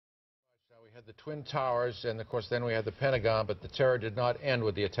had the Twin Towers, and of course then we had the Pentagon, but the terror did not end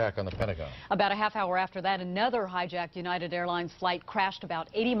with the attack on the Pentagon. About a half hour after that, another hijacked United Airlines flight crashed about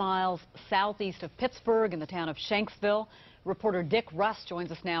 80 miles southeast of Pittsburgh in the town of Shanksville. Reporter Dick Rust joins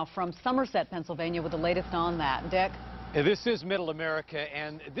us now from Somerset, Pennsylvania with the latest on that. Dick? This is Middle America,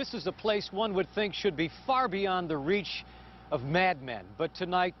 and this is a place one would think should be far beyond the reach of madmen. But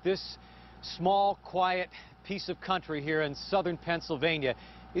tonight, this small, quiet piece of country here in southern Pennsylvania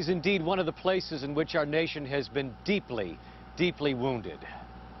is indeed one of the places in which our nation has been deeply, deeply wounded.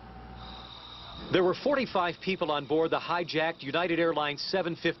 There were 45 people on board the hijacked United Airlines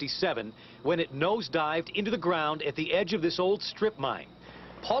 757 when it nosedived into the ground at the edge of this old strip mine.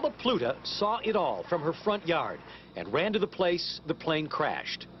 Paula Pluta saw it all from her front yard and ran to the place the plane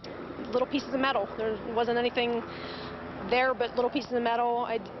crashed. Little pieces of metal. There wasn't anything there but little pieces of metal.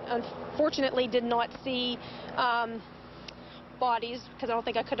 I unfortunately did not see bodies because I don't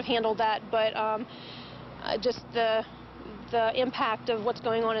think I could have handled that, but just the impact of what's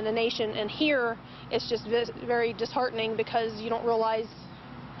going on in the nation, and here it's just very disheartening because you don't realize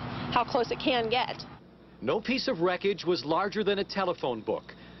how close it can get. No piece of wreckage was larger than a telephone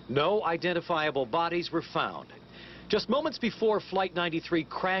book. No identifiable bodies were found. Just moments before Flight 93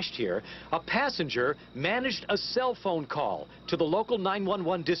 crashed here, a passenger managed a cell phone call to the local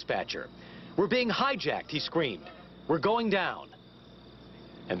 911 dispatcher. "We're being hijacked," he screamed. "We're going down."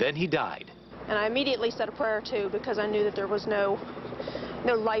 And then he died. And I immediately said a prayer too because I knew that there was no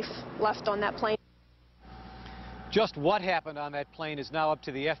life left on that plane. Just what happened on that plane is now up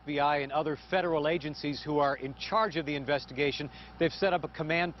to the FBI and other federal agencies who are in charge of the investigation. They've set up a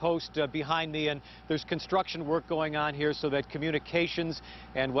command post behind me, and there's construction work going on here so that communications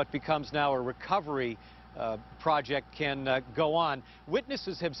and what becomes now a recovery project can go on.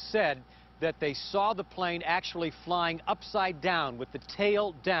 Witnesses have said that they saw the plane actually flying upside down with the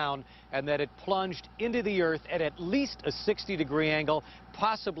tail down, and that it plunged into the earth at least a 60-degree angle,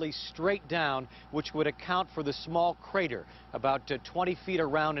 possibly straight down, which would account for the small crater about 20 feet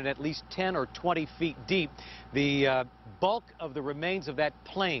around and at least 10 or 20 feet deep. The bulk of the remains of that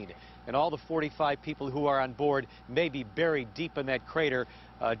plane and all the 45 people who are on board may be buried deep in that crater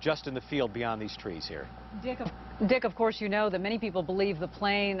just in the field beyond these trees here. Dick, of course, you know that many people believe the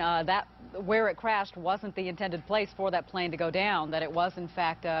plane, where it crashed wasn't the intended place for that plane to go down, that it was, in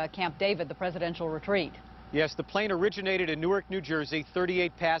fact, Camp David, the presidential retreat. Yes, the plane originated in Newark, New Jersey,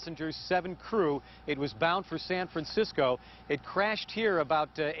 38 passengers, 7 crew. It was bound for San Francisco. It crashed here about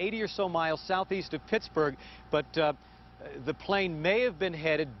 80 or so miles southeast of Pittsburgh, but the plane may have been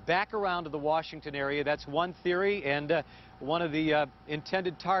headed back around to the Washington area. That's one theory and one of the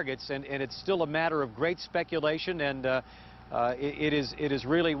intended targets, and it's still a matter of great speculation, and it is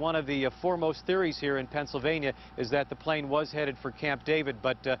really one of the foremost theories here in Pennsylvania is that the plane was headed for Camp David,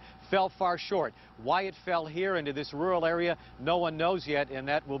 but fell far short. Why it fell here into this rural area, no one knows yet, and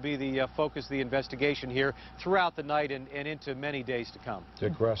that will be the focus of the investigation here throughout the night and into many days to come.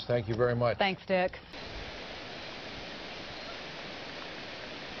 Dick Rust, thank you very much. Thanks, Dick.